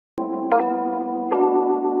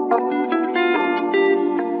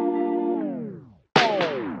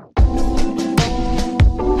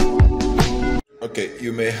Okay,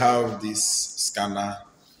 you may have this scanner,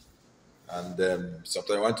 and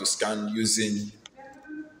sometimes you want to scan using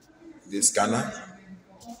the scanner,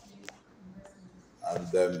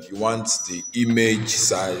 and you want the image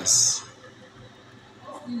size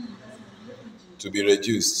to be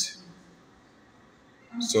reduced.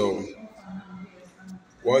 So,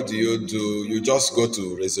 what do? You just go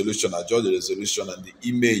to resolution, adjust the resolution, and the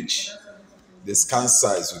image, the scan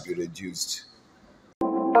size will be reduced.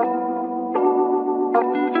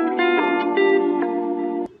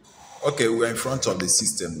 Okay, we're in front of the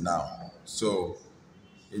system now. So,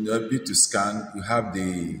 in order to scan, you have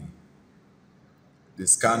the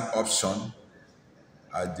scan option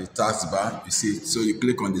at the taskbar. You see it. So you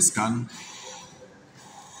click on the scan,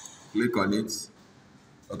 click on it.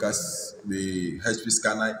 Okay, the HP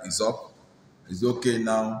scanner is up. It's okay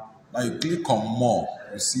now. Now you click on more.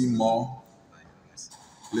 You see more.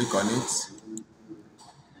 Click on it.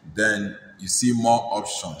 Then you see more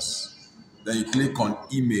options. Then you click on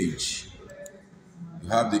image. You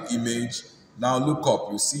have the image. Now look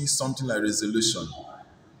up. You see something like resolution.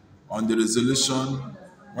 On the resolution,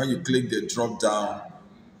 when you click the drop down,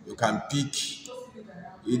 you can pick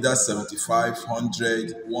either 75,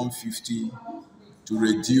 100, 150 to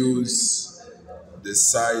reduce the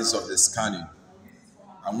size of the scanning.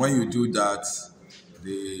 And when you do that,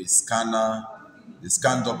 the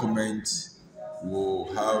scan document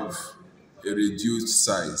will have a reduced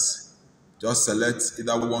size. Just select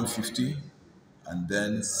either 150 and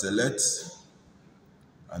then select,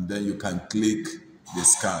 and then you can click the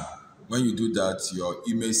scan. When you do that, your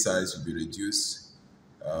image size will be reduced.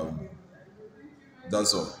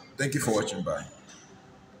 That's all. Thank you for watching. Bye.